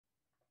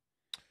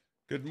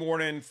Good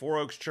morning, Four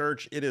Oaks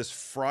Church. It is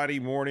Friday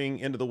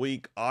morning, end of the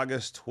week,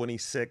 August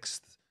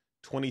 26th,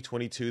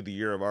 2022, the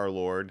year of our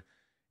Lord.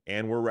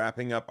 And we're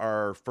wrapping up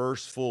our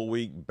first full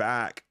week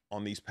back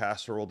on these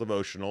pastoral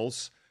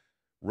devotionals.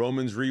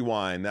 Romans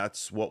Rewind,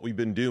 that's what we've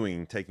been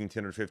doing, taking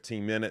 10 or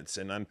 15 minutes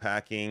and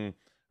unpacking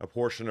a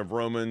portion of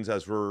Romans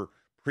as we're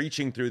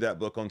preaching through that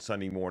book on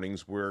Sunday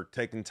mornings. We're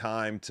taking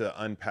time to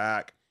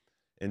unpack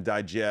and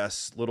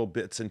digest little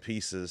bits and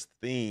pieces,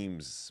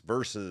 themes,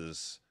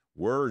 verses,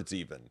 words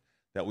even,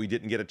 that we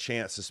didn't get a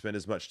chance to spend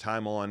as much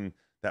time on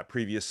that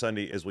previous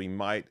Sunday as we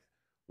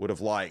would have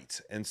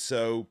liked. And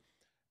so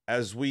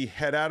as we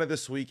head out of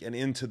this week and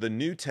into the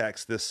new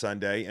text this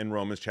Sunday in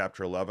Romans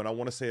chapter 11, I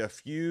want to say a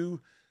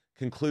few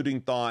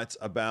concluding thoughts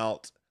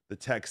about the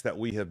text that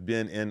we have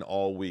been in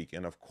all week.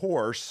 And of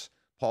course,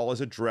 Paul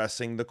is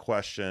addressing the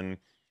question,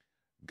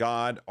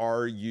 God,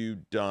 are you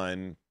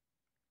done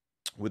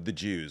with the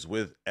Jews,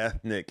 with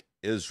ethnic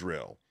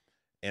Israel?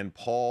 And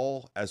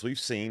Paul, as we've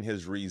seen,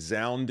 his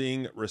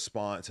resounding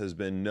response has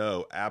been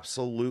no,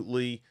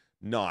 absolutely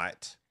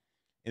not.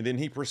 And then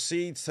he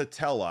proceeds to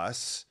tell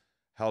us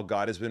how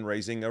God has been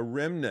raising a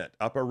remnant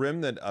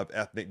of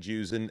ethnic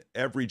Jews in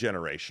every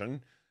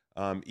generation,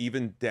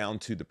 even down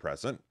to the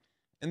present.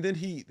 And then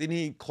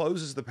he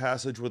closes the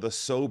passage with a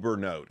sober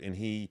note, and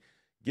he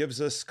gives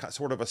us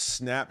sort of a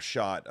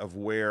snapshot of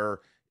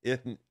where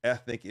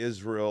ethnic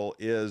Israel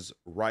is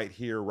right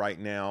here, right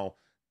now,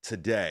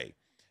 today.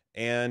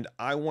 And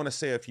I want to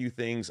say a few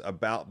things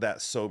about that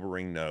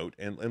sobering note.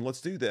 And let's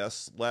do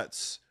this.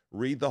 Let's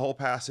read the whole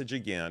passage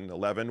again,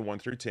 11, 1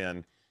 through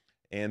 10,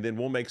 and then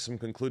we'll make some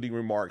concluding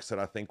remarks that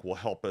I think will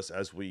help us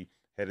as we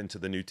head into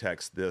the new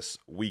text this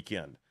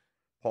weekend.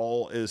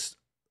 Paul is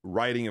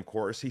writing, of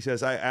course. He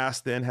says, I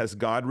ask then, has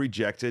God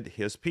rejected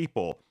his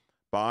people?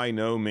 By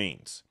no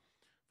means.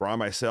 For I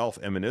myself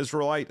am an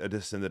Israelite, a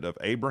descendant of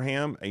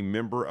Abraham, a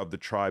member of the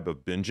tribe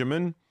of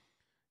Benjamin.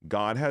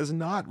 God has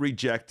not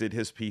rejected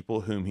his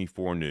people whom he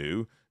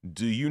foreknew.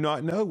 Do you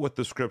not know what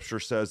the scripture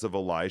says of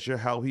Elijah,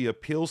 how he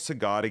appeals to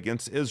God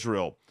against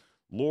Israel?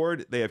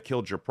 Lord, they have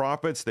killed your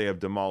prophets, they have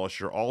demolished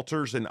your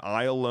altars, and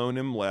I alone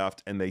am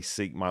left, and they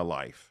seek my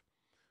life.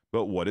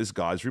 But what is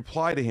God's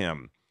reply to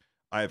him?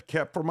 I have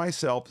kept for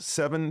myself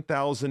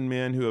 7,000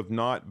 men who have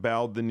not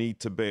bowed the knee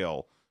to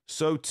Baal.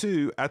 So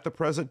too, at the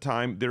present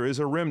time, there is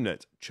a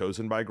remnant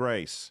chosen by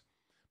grace.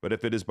 But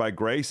if it is by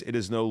grace, it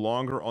is no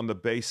longer on the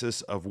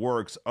basis of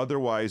works.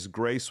 Otherwise,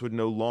 grace would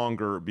no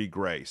longer be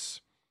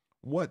grace.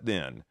 What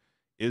then?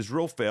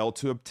 Israel failed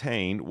to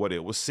obtain what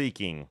it was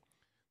seeking.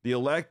 The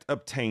elect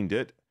obtained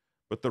it,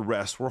 but the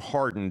rest were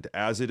hardened.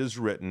 As it is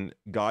written,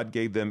 God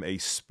gave them a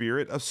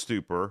spirit of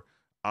stupor,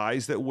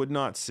 eyes that would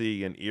not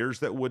see, and ears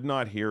that would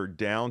not hear,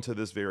 down to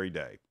this very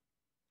day.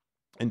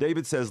 And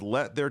David says,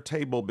 let their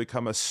table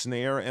become a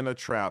snare and a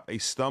trap, a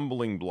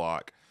stumbling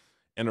block,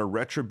 and a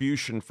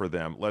retribution for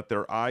them. Let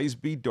their eyes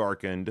be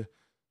darkened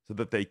so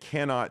that they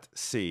cannot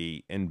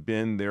see, and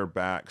bend their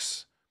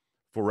backs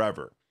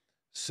forever.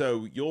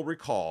 So you'll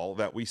recall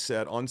that we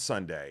said on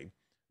Sunday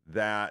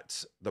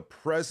that the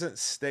present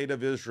state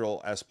of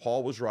Israel, as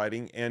Paul was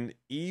writing, and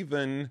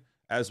even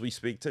as we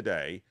speak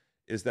today,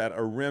 is that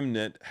a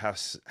remnant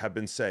have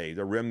been saved.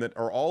 A remnant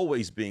are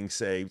always being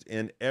saved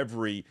in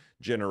every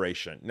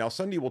generation. Now,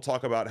 Sunday we'll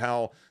talk about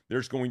how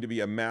there's going to be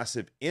a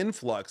massive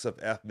influx of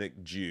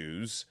ethnic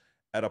Jews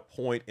at a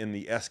point in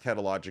the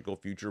eschatological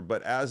future,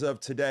 but as of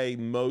today,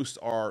 most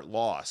are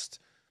lost.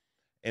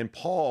 And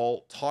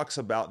Paul talks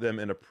about them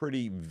in a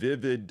pretty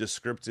vivid,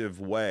 descriptive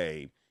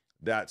way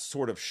that's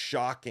sort of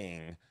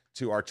shocking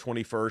to our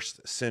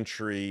 21st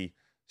century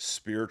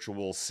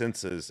spiritual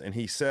senses. And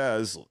he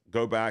says,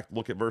 go back,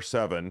 look at verse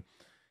 7.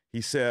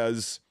 He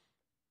says,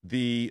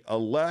 the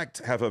elect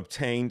have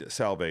obtained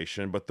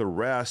salvation, but the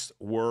rest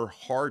were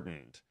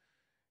hardened.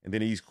 And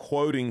then he's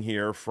quoting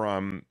here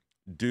from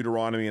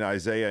Deuteronomy and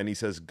Isaiah, and he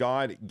says,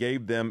 God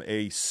gave them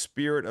a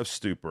spirit of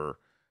stupor,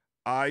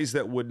 eyes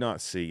that would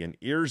not see, and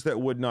ears that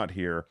would not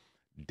hear,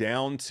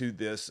 down to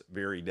this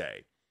very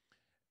day.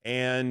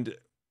 And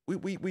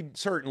we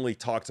certainly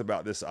talked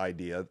about this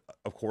idea,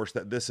 of course,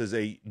 that this is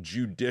a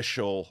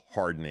judicial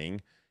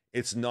hardening.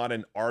 It's not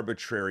an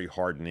arbitrary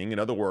hardening. In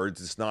other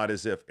words, it's not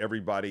as if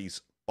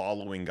everybody's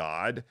following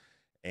God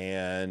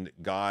and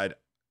God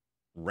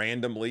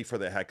randomly, for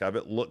the heck of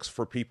it, looks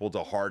for people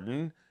to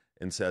harden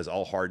and says,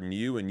 I'll harden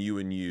you and you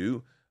and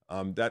you.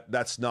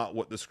 That's not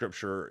what the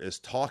scripture is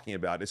talking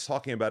about. It's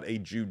talking about a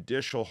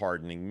judicial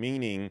hardening,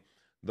 meaning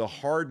the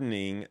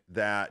hardening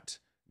that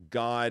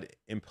God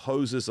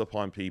imposes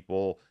upon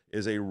people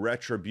is a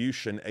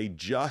retribution, a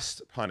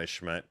just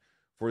punishment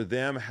for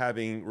them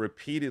having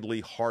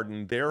repeatedly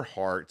hardened their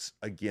hearts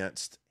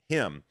against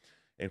him.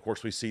 And of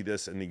course, we see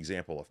this in the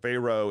example of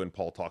Pharaoh, and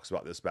Paul talks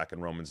about this back in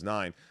Romans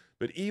 9.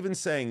 But even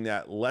saying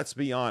that, let's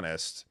be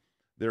honest,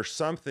 there's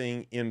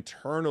something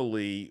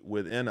internally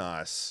within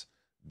us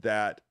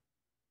that,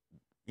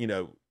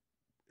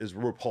 is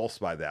repulsed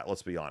by that.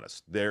 Let's be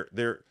honest.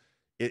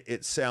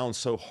 It sounds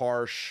so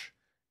harsh.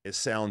 It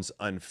sounds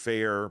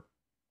unfair.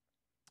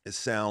 It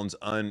sounds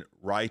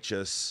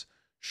unrighteous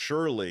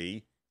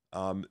surely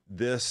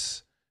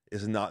this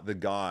is not the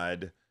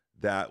God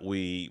that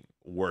we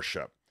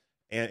worship.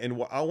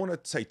 And I want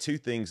to say two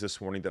things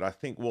this morning that I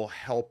think will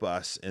help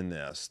us in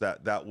this,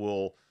 that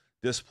will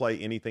display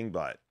anything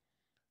but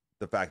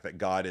the fact that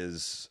God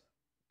is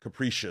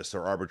capricious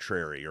or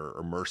arbitrary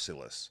or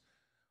merciless.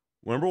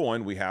 Number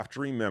one, we have to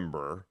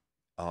remember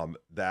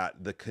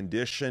that the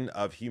condition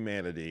of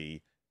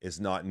humanity is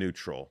not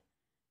neutral.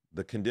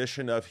 The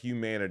condition of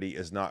humanity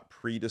is not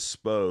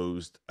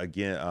predisposed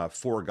again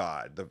for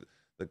God.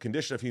 The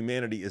condition of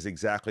humanity is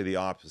exactly the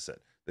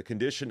opposite. The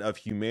condition of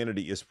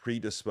humanity is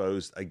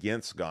predisposed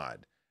against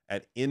God,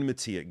 at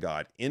enmity at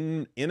God,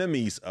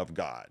 enemies of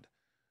God.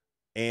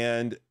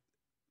 And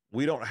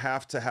we don't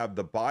have to have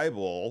the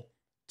Bible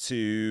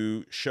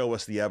to show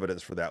us the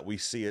evidence for that. We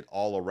see it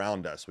all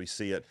around us. We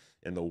see it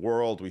in the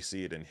world. We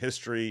see it in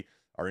history,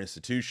 our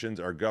institutions,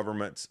 our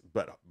governments,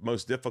 but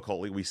most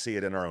difficultly, we see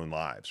it in our own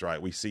lives,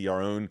 right? We see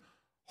our own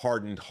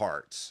hardened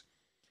hearts.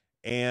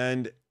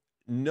 And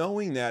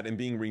knowing that and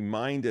being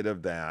reminded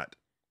of that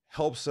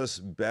helps us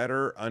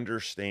better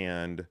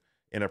understand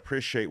and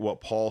appreciate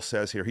what Paul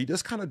says here. He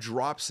just kind of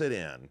drops it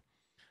in.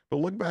 But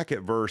look back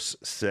at verse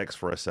 6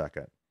 for a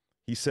second.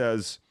 He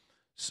says,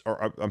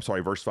 or I'm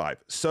sorry, verse 5.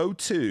 So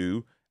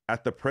too,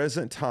 at the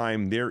present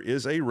time, there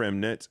is a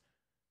remnant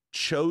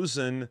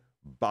chosen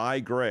by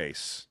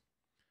grace.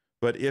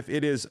 But if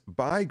it is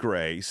by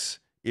grace,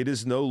 it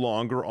is no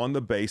longer on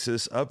the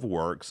basis of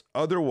works.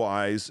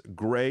 Otherwise,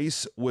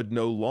 grace would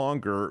no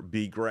longer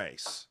be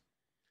grace.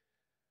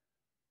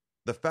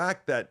 The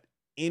fact that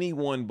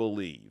anyone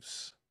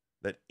believes,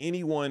 that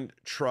anyone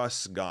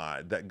trusts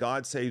God, that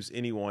God saves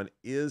anyone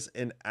is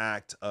an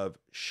act of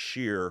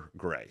sheer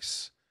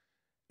grace.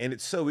 And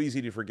it's so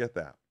easy to forget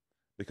that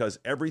because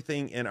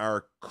everything in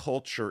our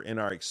culture, in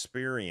our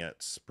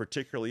experience,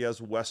 particularly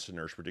as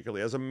Westerners,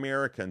 particularly as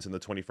Americans in the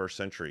 21st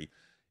century,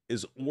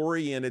 is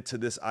oriented to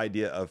this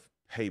idea of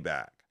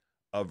payback,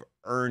 of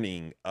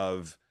earning,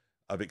 of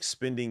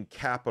expending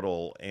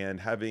capital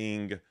and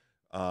having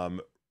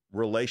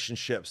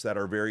relationships that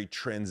are very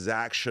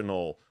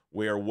transactional,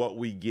 where what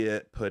we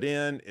get put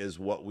in is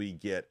what we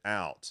get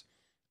out.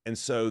 And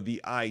so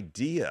the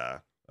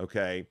idea,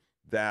 okay,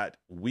 that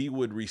we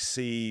would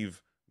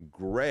receive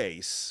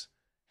grace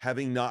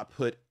having not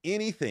put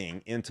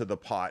anything into the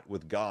pot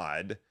with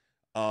God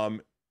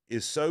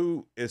is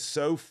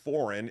so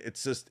foreign,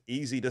 it's just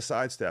easy to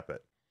sidestep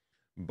it.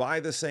 By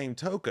the same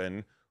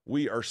token,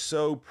 we are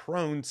so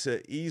prone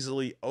to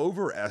easily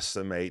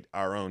overestimate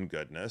our own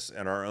goodness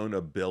and our own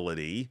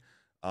ability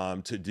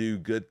to do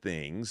good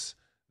things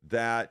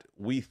that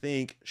we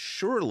think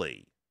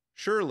surely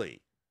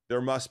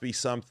there must be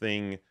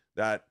something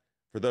that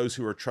for those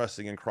who are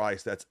trusting in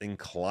Christ that's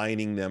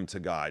inclining them to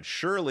God.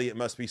 Surely it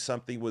must be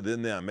something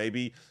within them.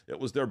 Maybe it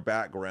was their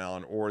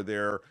background or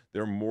their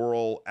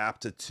moral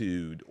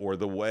aptitude or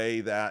the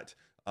way that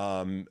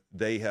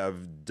they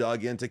have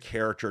dug into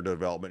character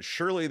development.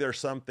 Surely there's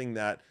something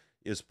that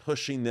is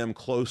pushing them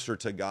closer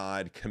to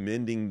God,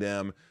 commending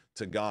them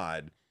to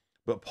God.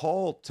 But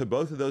Paul, to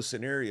both of those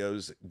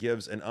scenarios,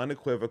 gives an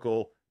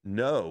unequivocal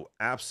no,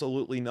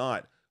 absolutely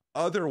not.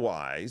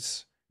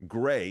 Otherwise,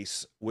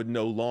 grace would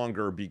no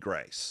longer be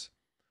grace.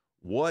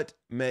 What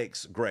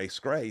makes grace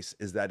grace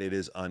is that it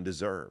is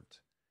undeserved.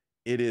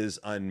 It is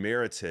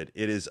unmerited.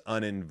 It is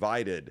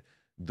uninvited.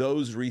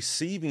 Those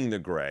receiving the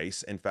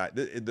grace, in fact,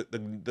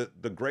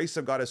 the grace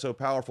of God is so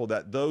powerful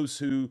that those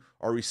who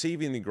are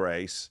receiving the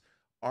grace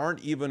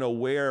aren't even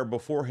aware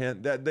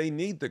beforehand that they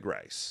need the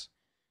grace.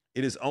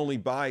 It is only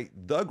by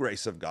the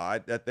grace of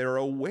God that they're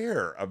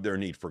aware of their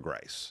need for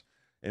grace.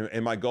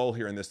 And my goal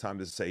here in this time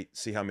is to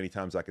see how many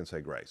times I can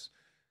say grace.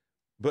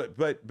 But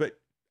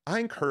I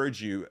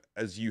encourage you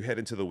as you head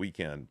into the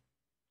weekend,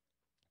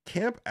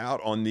 camp out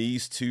on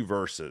these two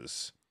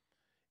verses.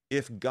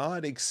 If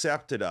God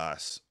accepted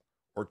us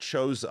or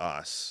chose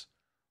us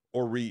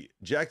or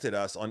rejected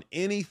us on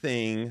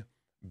anything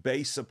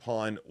based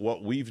upon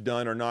what we've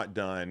done or not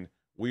done,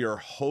 we are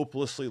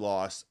hopelessly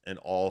lost in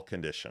all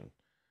condition.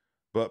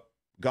 But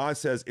God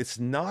says it's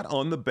not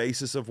on the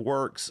basis of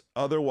works.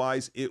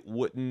 Otherwise, it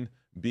wouldn't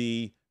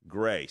be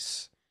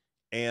grace.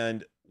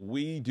 And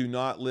we do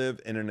not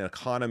live in an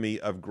economy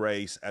of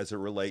grace as it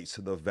relates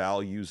to the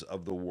values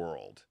of the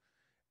world.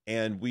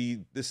 And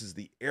this is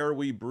the air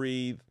we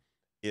breathe.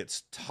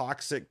 It's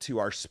toxic to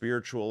our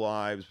spiritual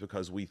lives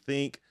because we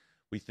think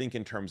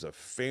in terms of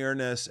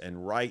fairness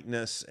and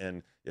rightness.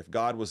 And if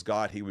God was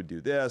God, he would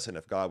do this. And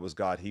if God was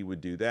God, he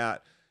would do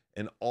that.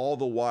 And all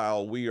the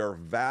while, we are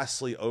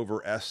vastly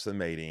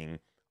overestimating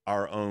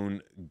our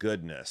own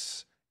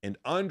goodness and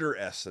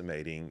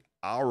underestimating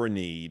our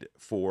need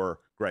for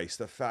grace.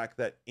 The fact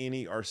that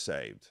any are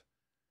saved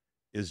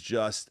is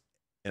just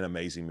an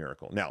amazing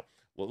miracle. Now,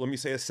 let me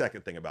say a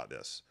second thing about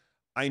this.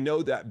 I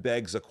know that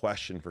begs a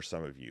question for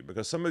some of you,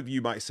 because some of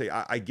you might say,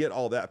 I get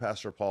all that,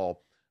 Pastor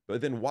Paul, but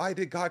then why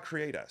did God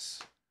create us?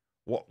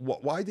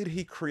 Why did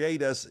he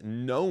create us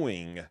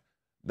knowing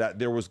that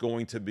there was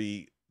going to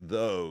be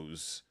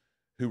those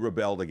who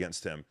rebelled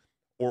against him?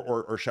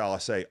 or shall I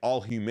say,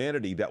 all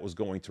humanity that was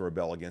going to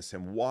rebel against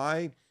him.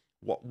 Why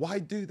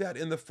do that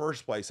in the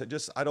first place?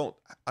 I don't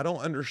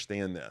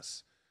understand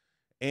this.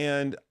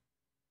 And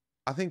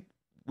I think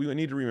we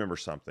need to remember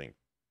something.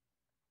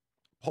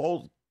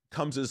 Paul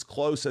comes as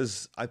close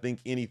as I think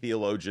any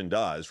theologian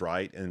does,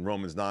 right, in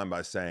Romans 9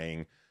 by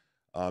saying,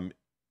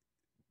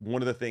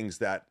 one of the things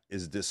that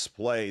is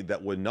displayed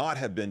that would not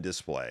have been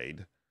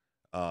displayed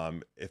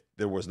if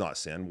there was not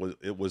sin,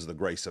 was the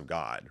grace of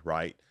God,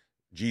 right?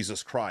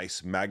 Jesus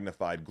Christ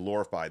magnified,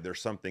 glorified.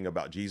 There's something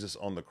about Jesus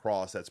on the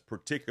cross that's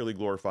particularly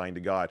glorifying to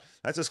God.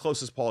 That's as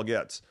close as Paul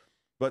gets.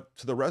 But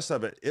to the rest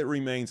of it, it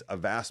remains a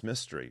vast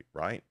mystery,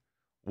 right?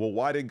 Well,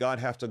 why did God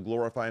have to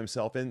glorify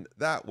himself in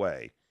that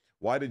way?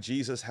 Why did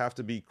Jesus have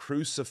to be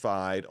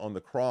crucified on the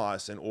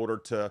cross in order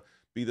to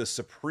be the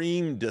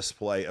supreme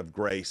display of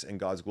grace and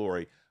God's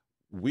glory?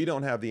 We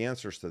don't have the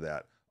answers to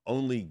that.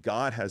 Only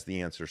God has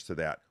the answers to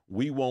that.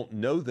 We won't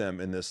know them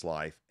in this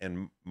life.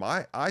 And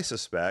I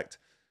suspect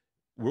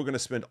we're going to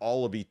spend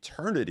all of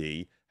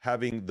eternity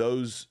having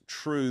those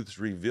truths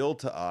revealed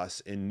to us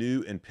in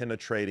new and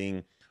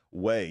penetrating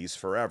ways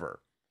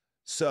forever.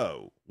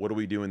 So what do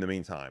we do in the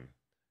meantime?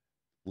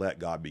 Let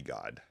God be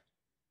God.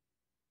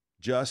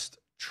 Just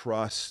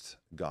trust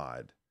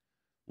God.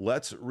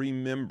 Let's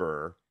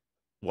remember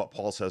what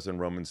Paul says in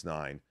Romans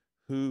 9.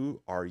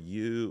 Who are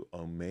you,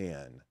 oh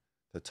man,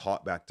 to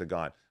talk back to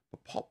God?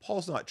 But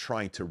Paul's not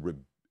trying to,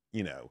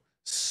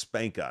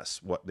 spank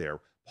us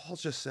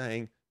Paul's just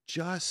saying,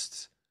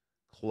 just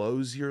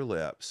close your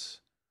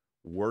lips,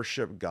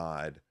 worship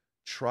God,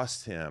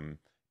 trust him,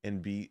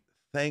 and be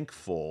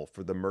thankful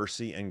for the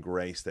mercy and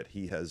grace that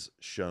he has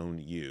shown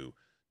you.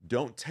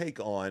 Don't take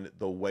on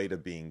the weight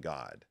of being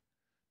God.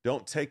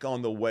 Don't take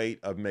on the weight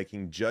of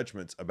making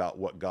judgments about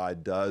what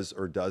God does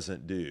or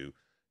doesn't do.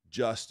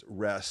 Just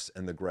rest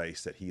in the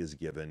grace that he has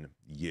given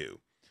you.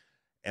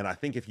 And I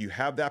think if you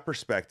have that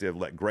perspective,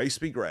 let grace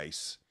be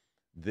grace,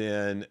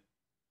 then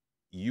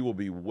you will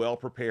be well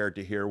prepared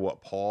to hear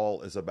what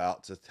Paul is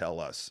about to tell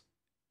us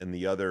in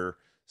the other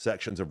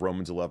sections of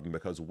Romans 11,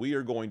 because we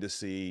are going to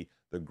see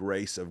the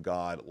grace of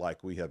God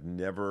like we have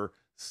never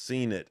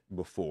seen it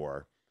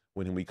before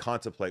when we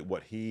contemplate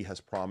what he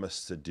has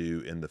promised to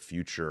do in the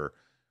future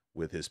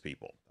with his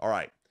people. All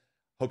right.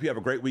 Hope you have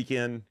a great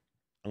weekend.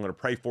 I'm going to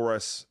pray for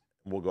us,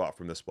 and we'll go out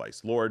from this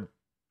place. Lord,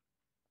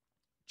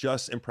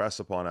 just impress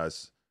upon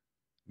us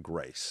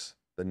grace,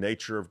 the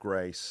nature of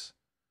grace,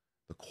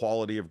 the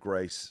quality of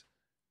grace,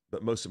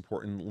 but most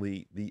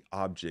importantly, the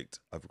object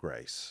of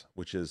grace,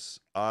 which is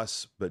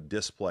us, but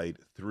displayed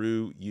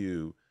through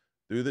you,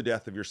 through the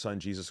death of your son,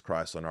 Jesus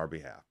Christ, on our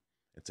behalf.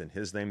 It's in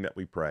his name that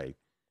we pray.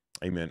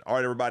 Amen. All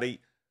right, everybody,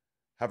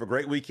 have a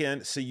great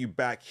weekend. See you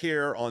back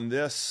here on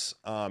this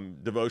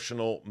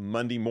devotional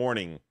Monday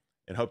morning.